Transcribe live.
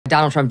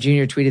Donald Trump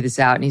Jr. tweeted this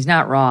out, and he's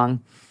not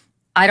wrong.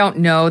 I don't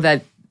know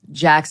that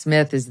Jack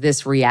Smith is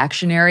this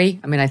reactionary.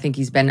 I mean, I think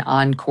he's been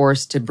on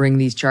course to bring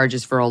these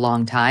charges for a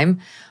long time.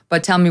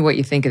 But tell me what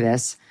you think of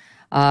this.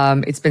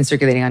 It's been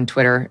circulating on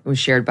Twitter. It was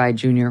shared by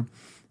Junior.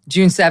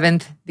 June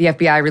 7th, the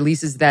FBI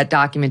releases that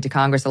document to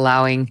Congress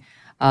allowing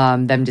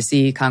Congress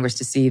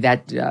to see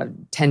that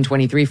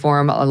 1023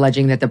 form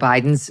alleging that the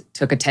Bidens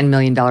took a $10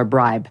 million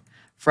bribe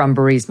from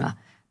Burisma.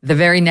 The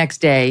very next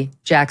day,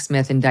 Jack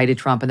Smith indicted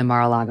Trump in the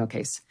Mar-a-Lago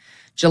case.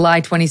 July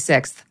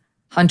 26th,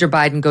 Hunter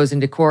Biden goes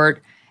into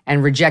court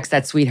and rejects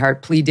that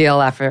sweetheart plea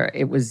deal after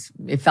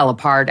it fell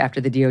apart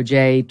after the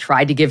DOJ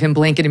tried to give him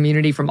blanket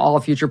immunity from all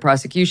future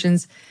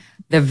prosecutions.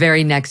 The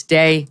very next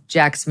day,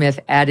 Jack Smith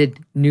added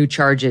new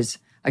charges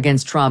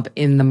against Trump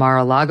in the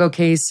Mar-a-Lago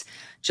case.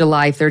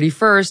 July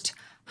 31st,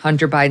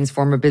 Hunter Biden's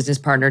former business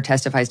partner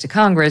testifies to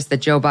Congress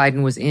that Joe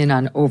Biden was in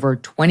on over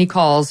 20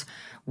 calls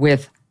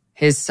with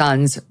his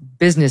son's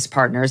business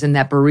partners and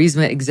that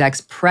Burisma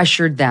execs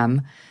pressured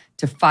them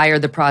to fire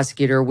the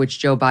prosecutor, which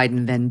Joe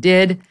Biden then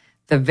did.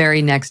 The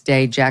very next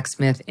day, Jack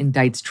Smith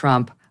indicts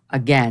Trump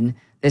again,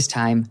 this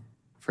time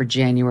for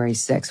January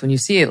 6th. When you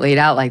see it laid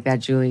out like that,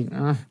 Julie,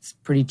 it's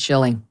pretty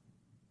chilling.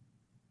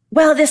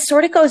 Well, this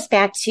sort of goes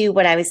back to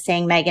what I was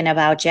saying, Megyn,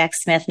 about Jack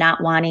Smith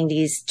not wanting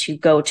these to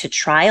go to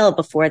trial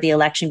before the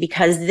election,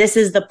 because this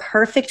is the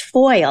perfect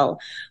foil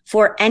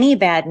for any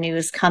bad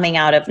news coming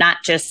out of not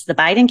just the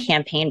Biden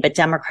campaign, but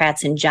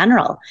Democrats in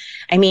general.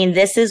 I mean,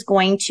 this is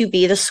going to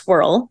be the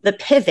squirrel, the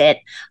pivot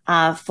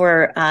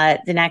for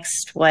the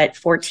next,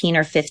 14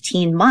 or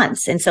 15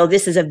 months. And so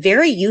this is a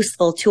very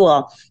useful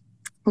tool.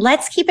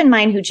 Let's keep in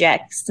mind who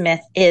Jack Smith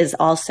is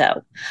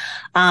also.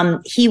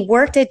 He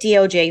worked at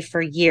DOJ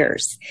for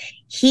years.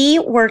 He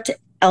worked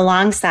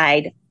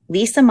alongside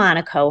Lisa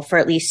Monaco for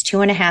at least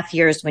 2.5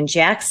 years when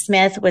Jack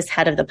Smith was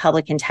head of the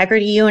Public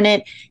Integrity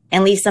Unit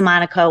and Lisa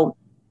Monaco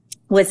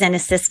was an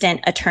assistant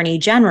attorney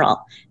general.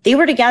 They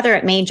were together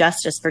at Maine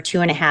Justice for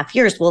 2.5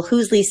 years. Well,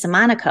 who's Lisa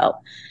Monaco?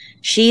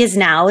 She is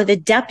now the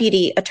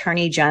deputy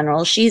attorney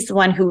general. She's the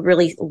one who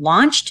really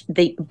launched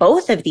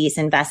both of these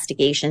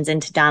investigations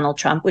into Donald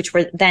Trump, which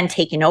were then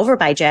taken over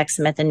by Jack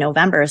Smith in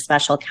November as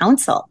special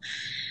counsel.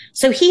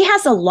 So he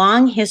has a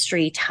long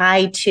history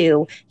tied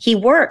to, he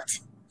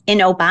worked in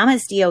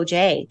Obama's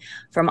DOJ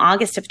from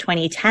August of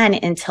 2010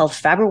 until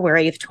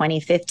February of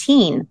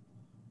 2015.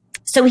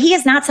 So he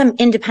is not some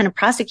independent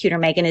prosecutor,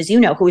 Megyn, as you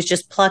know, who was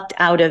just plucked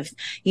out of,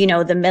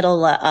 the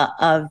middle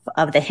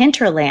of the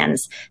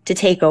hinterlands to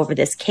take over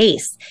this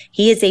case.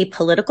 He is a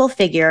political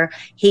figure.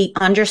 He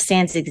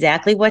understands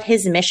exactly what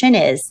his mission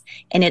is.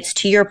 And it's,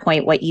 to your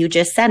point, what you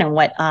just said and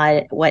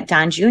what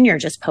Don Jr.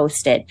 just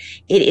posted.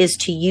 It is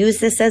to use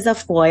this as a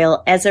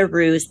foil, as a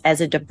ruse, as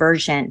a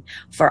diversion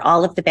for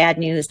all of the bad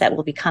news that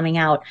will be coming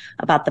out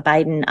about the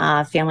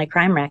Biden family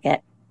crime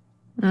racket.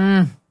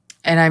 And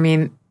I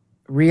mean,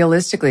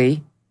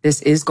 realistically,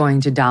 this is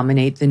going to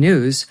dominate the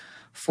news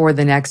for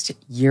the next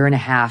year and a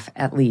half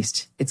at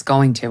least. It's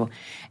going to.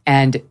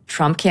 And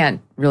Trump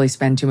can't really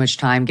spend too much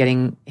time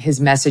getting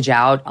his message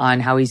out on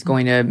how he's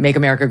going to make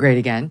America great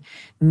again.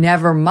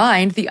 Never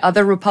mind the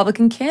other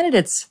Republican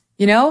candidates,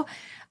 I'll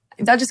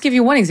just give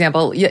you one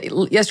example.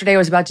 Yesterday I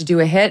was about to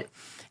do a hit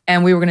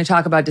and we were going to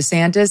talk about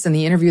DeSantis and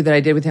the interview that I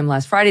did with him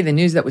last Friday, the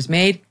news that was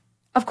made.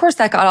 Of course,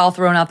 that got all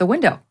thrown out the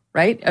window.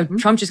 Right?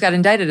 Trump just got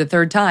indicted a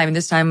third time, and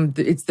this time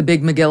it's the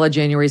big Magilla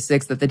January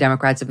 6th that the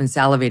Democrats have been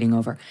salivating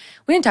over.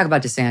 We didn't talk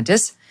about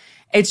DeSantis.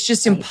 It's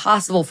just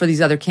impossible for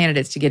these other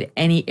candidates to get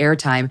any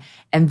airtime,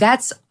 and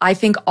that's, I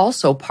think,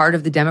 also part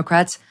of the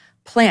Democrats'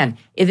 plan.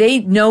 They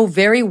know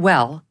very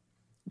well,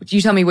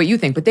 you tell me what you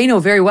think, but they know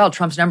very well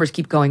Trump's numbers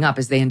keep going up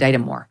as they indict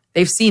him more.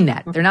 They've seen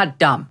that. They're not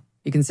dumb.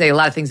 You can say a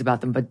lot of things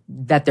about them, but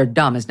that they're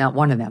dumb is not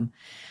one of them.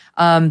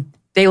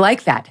 They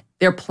like that.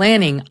 They're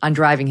planning on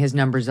driving his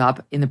numbers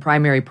up in the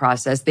primary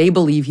process. They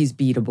believe he's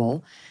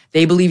beatable.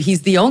 They believe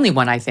he's the only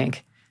one, I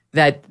think,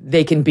 that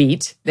they can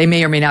beat. They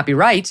may or may not be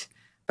right,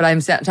 but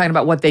I'm talking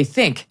about what they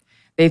think.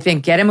 They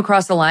think get him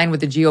across the line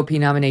with the GOP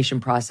nomination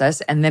process,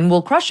 and then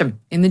we'll crush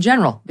him in the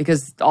general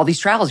because all these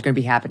trials are going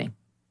to be happening.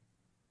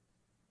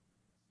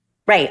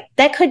 Right.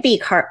 That could be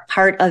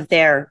part of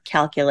their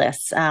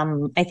calculus.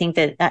 I think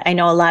that I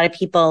know a lot of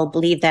people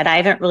believe that. I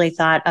haven't really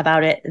thought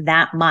about it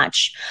that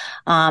much.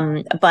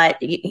 But,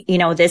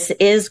 this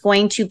is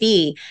going to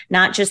be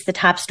not just the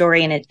top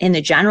story in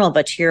the general,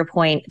 but to your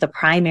point, the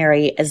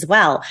primary as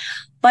well.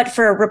 But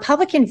for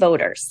Republican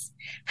voters,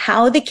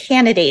 how the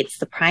candidates,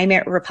 the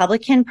primary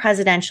Republican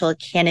presidential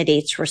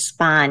candidates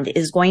respond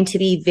is going to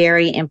be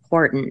very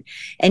important.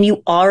 And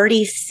you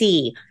already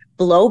see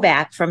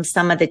blowback from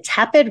some of the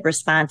tepid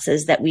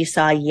responses that we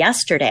saw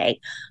yesterday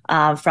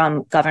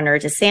from Governor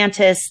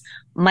DeSantis,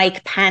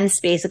 Mike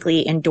Pence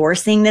basically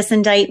endorsing this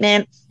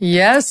indictment.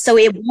 Yes. So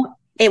it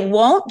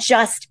won't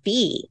just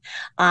be,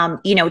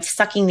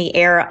 sucking the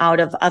air out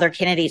of other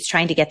candidates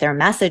trying to get their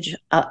message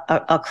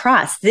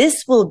across.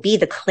 This will be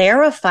the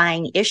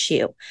clarifying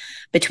issue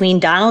between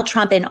Donald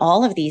Trump and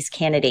all of these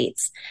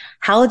candidates,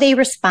 how they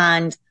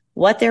respond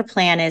what their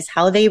plan is,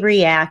 how they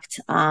react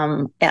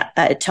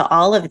to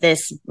all of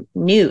this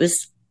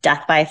news.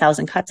 Death by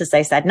 1,000 cuts, as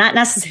I said, not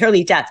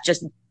necessarily death,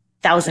 just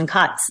 1,000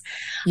 cuts,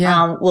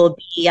 will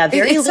be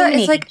very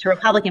illuminating to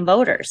Republican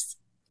voters.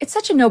 It's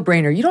such a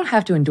no-brainer. You don't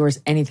have to endorse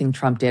anything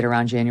Trump did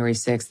around January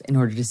 6th in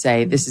order to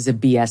say this is a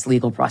BS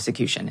legal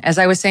prosecution. As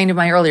I was saying to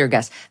my earlier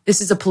guest, this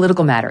is a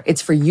political matter.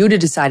 It's for you to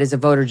decide as a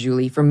voter,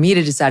 Julie, for me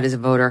to decide as a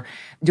voter.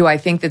 Do I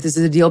think that this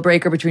is a deal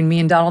breaker between me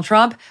and Donald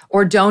Trump,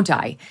 or don't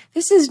I?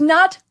 This is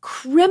not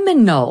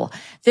criminal.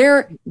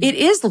 It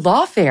is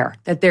lawfare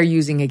that they're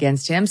using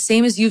against him,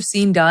 same as you've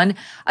seen done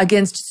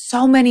against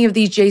so many of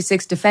these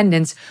J6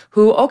 defendants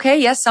who, okay,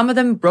 yes, some of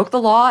them broke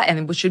the law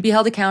and should be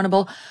held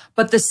accountable,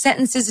 but the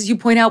sentences, as you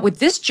point out, with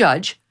this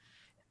judge,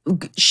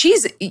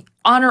 she's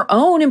on her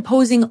own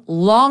imposing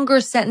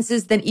longer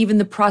sentences than even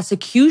the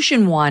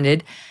prosecution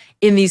wanted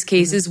in these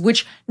cases,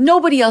 which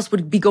nobody else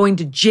would be going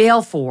to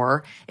jail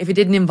for if it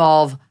didn't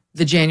involve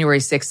the January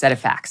 6th set of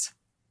facts.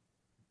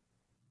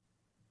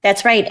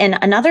 That's right. And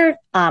another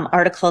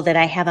article that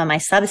I have on my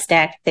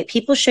Substack that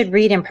people should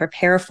read and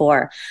prepare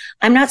for.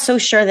 I'm not so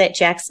sure that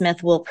Jack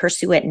Smith will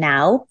pursue it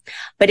now,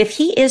 but if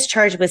he is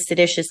charged with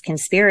seditious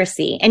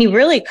conspiracy, and he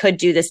really could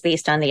do this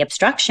based on the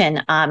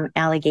obstruction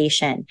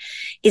allegation,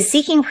 is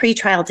seeking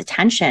pretrial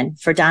detention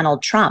for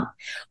Donald Trump.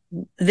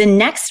 The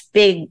next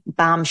big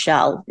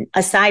bombshell,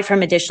 aside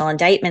from additional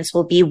indictments,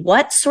 will be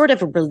what sort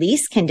of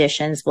release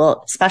conditions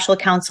will special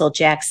counsel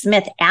Jack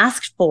Smith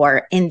ask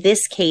for in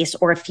this case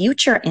or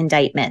future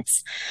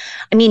indictments.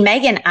 I mean,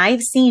 Megyn,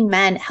 I've seen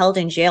men held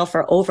in jail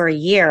for over a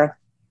year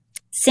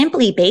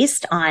simply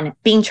based on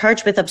being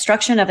charged with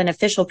obstruction of an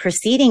official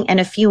proceeding and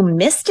a few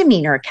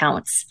misdemeanor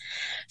counts.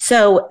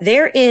 So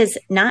there is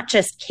not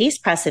just case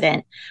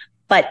precedent,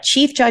 but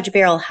Chief Judge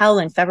Beryl Howell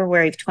in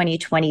February of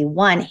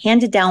 2021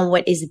 handed down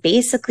what is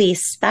basically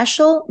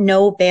special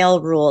no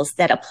bail rules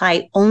that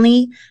apply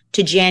only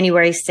to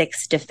January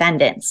 6th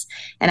defendants.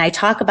 And I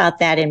talk about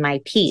that in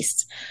my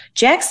piece.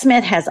 Jack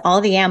Smith has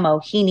all the ammo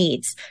he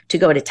needs to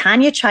go to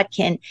Tanya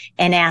Chutkan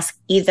and ask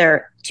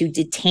either to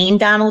detain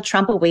Donald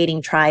Trump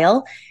awaiting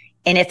trial.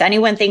 And if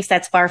anyone thinks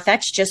that's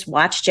far-fetched, just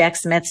watch Jack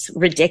Smith's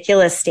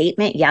ridiculous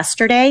statement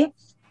yesterday.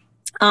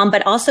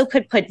 But also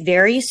could put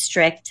very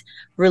strict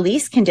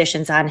release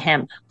conditions on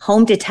him,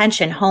 home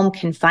detention, home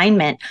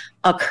confinement,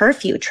 a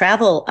curfew,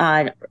 travel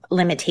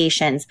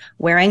limitations,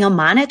 wearing a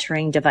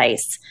monitoring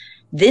device.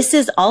 This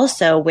is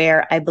also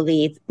where I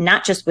believe,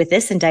 not just with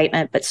this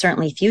indictment, but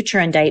certainly future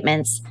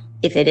indictments,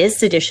 if it is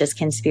seditious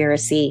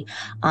conspiracy,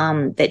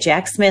 that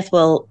Jack Smith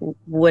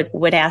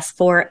would ask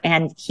for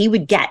and he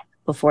would get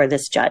before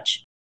this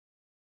judge.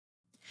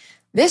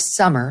 This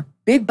summer,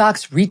 big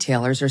box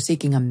retailers are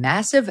seeking a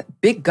massive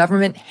big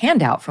government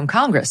handout from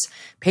Congress,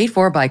 paid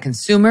for by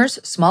consumers,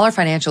 smaller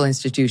financial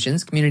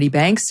institutions, community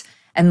banks,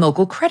 and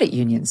local credit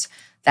unions.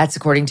 That's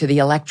according to the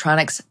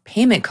Electronics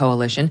Payment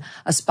Coalition,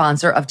 a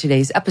sponsor of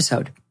today's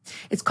episode.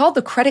 It's called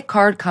the Credit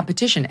Card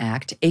Competition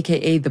Act,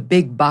 aka the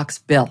Big Box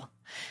Bill.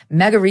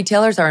 Mega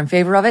retailers are in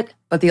favor of it,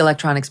 but the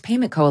Electronics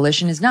Payment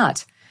Coalition is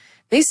not.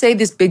 They say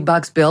this big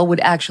box bill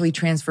would actually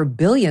transfer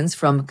billions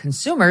from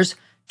consumers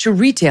to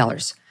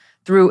retailers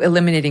through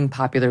eliminating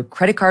popular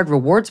credit card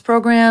rewards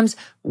programs,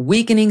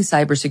 weakening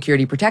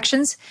cybersecurity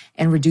protections,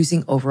 and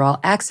reducing overall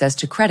access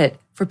to credit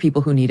for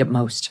people who need it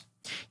most.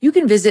 You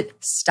can visit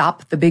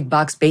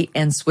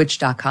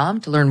stopthebigboxbaitandSwitch.com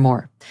to learn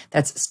more.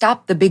 That's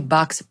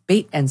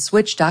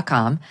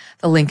stopthebigboxbaitandSwitch.com.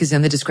 The link is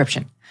in the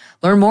description.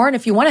 Learn more, and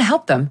if you want to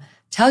help them,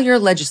 tell your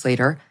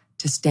legislator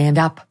to stand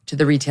up to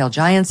the retail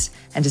giants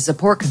and to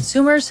support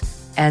consumers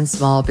and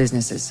small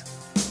businesses.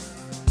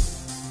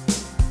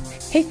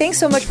 Hey, thanks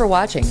so much for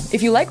watching.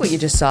 If you like what you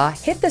just saw,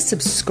 hit the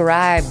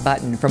subscribe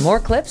button for more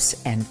clips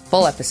and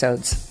full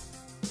episodes.